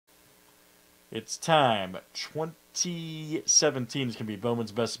It's time. 2017 is going to be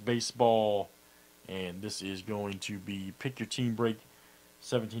Bowman's Best Baseball. And this is going to be Pick Your Team Break.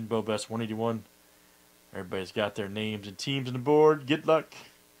 17 Bow Best 181. Everybody's got their names and teams on the board. Good luck.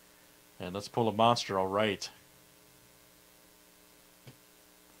 And let's pull a monster, all right.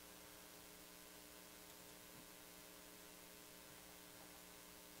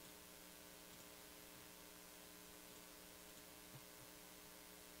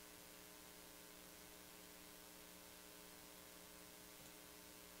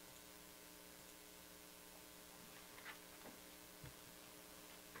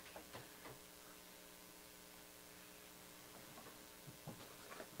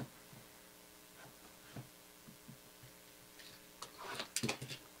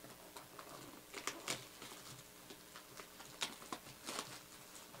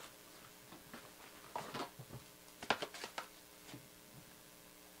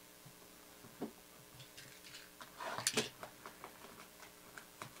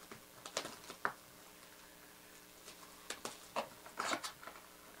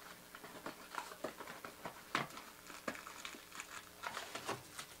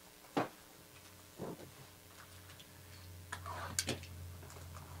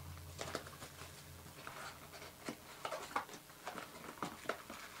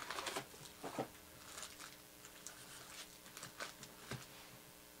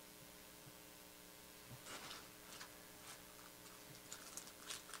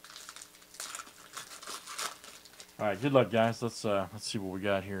 All right, good luck, guys. Let's see what we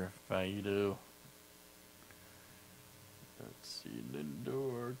got here. Faido. Let's see,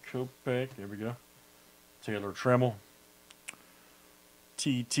 Lindor, Kopech. There we go. Taylor Trammell.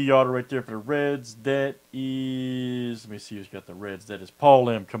 TT auto right there for the Reds. That is, let me see who's got the Reds. That is Paul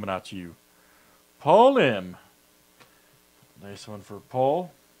M coming out to you. Paul M. Nice one for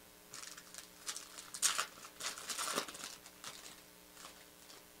Paul.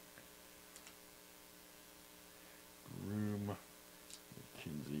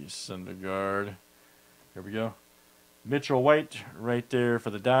 McKenzie Syndergaard. Here we go. Mitchell White right there for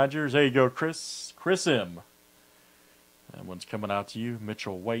the Dodgers. There you go, Chris. Chris M. That one's coming out to you.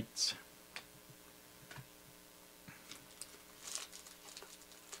 Mitchell White.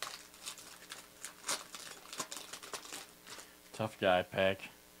 Tough guy pack.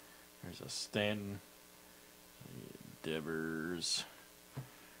 There's a Stanton. Devers.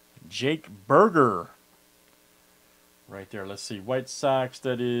 Jake Berger. Right there. Let's see. White Sox.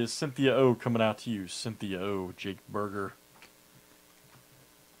 That is Cynthia O coming out to you. Cynthia O. Jake Berger.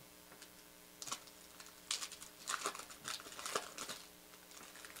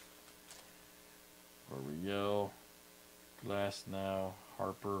 Oriel. Glass now.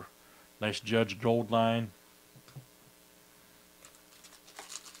 Harper. Nice Judge Gold line.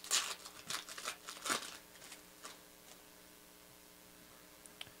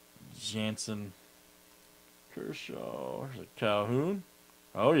 Jansen. Kershaw. There's a Calhoun.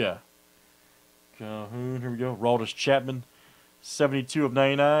 Oh, yeah. Calhoun. Here we go. Raldis Chapman. 72 of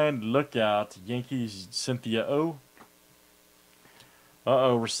 99. Look out. Yankees. Cynthia O.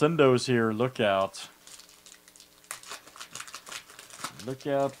 Uh-oh. Rescindo's here. Look out. Look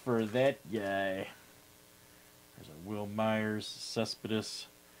out for that guy. There's a Will Myers. Cespedes.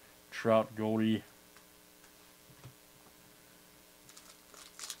 Trout Goldie.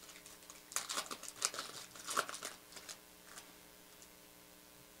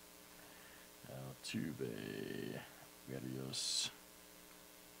 Altuve, Berrios.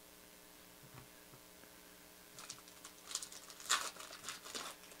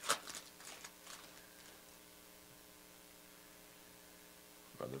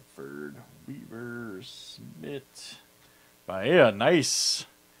 Rutherford, Weaver, Smith. Bahia, nice.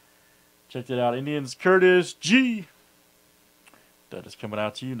 Check that out. Indians, Curtis G. That is coming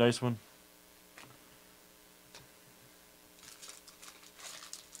out to you. Nice one.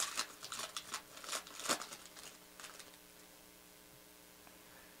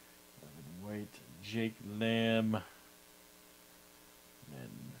 Jake Lamb. And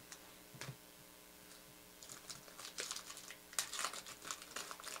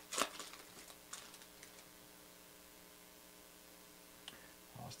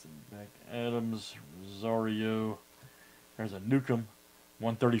Austin Beck, Adams, Rosario. There's a Newcomb.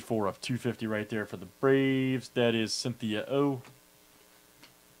 134 of 250 right there for the Braves. That is Cynthia O.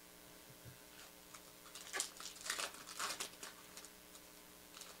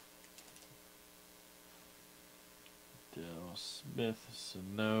 Smith,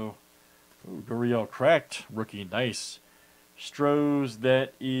 Sano. Ooh, Gurriel cracked. Rookie, nice. Strohs,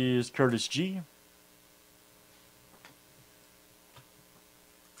 that is Curtis G.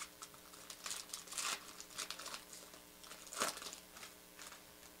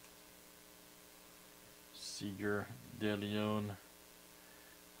 Seager, De Leon,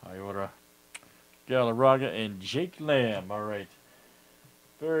 Iota, Galarraga, and Jake Lamb. All right.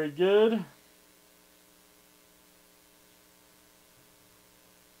 Very good.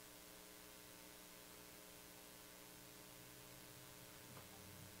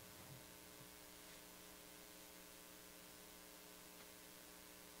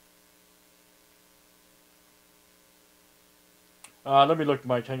 Let me look,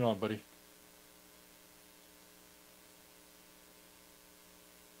 Mike. Hang on, buddy.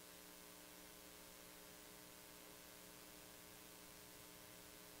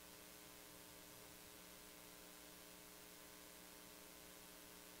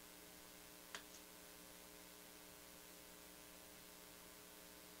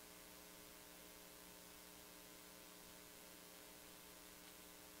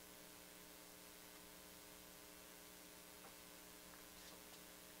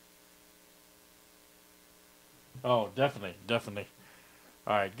 Oh, definitely, definitely.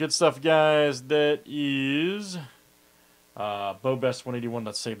 All right, good stuff, guys. That is BowBest181.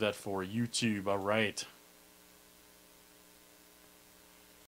 Let's save that for YouTube. All right.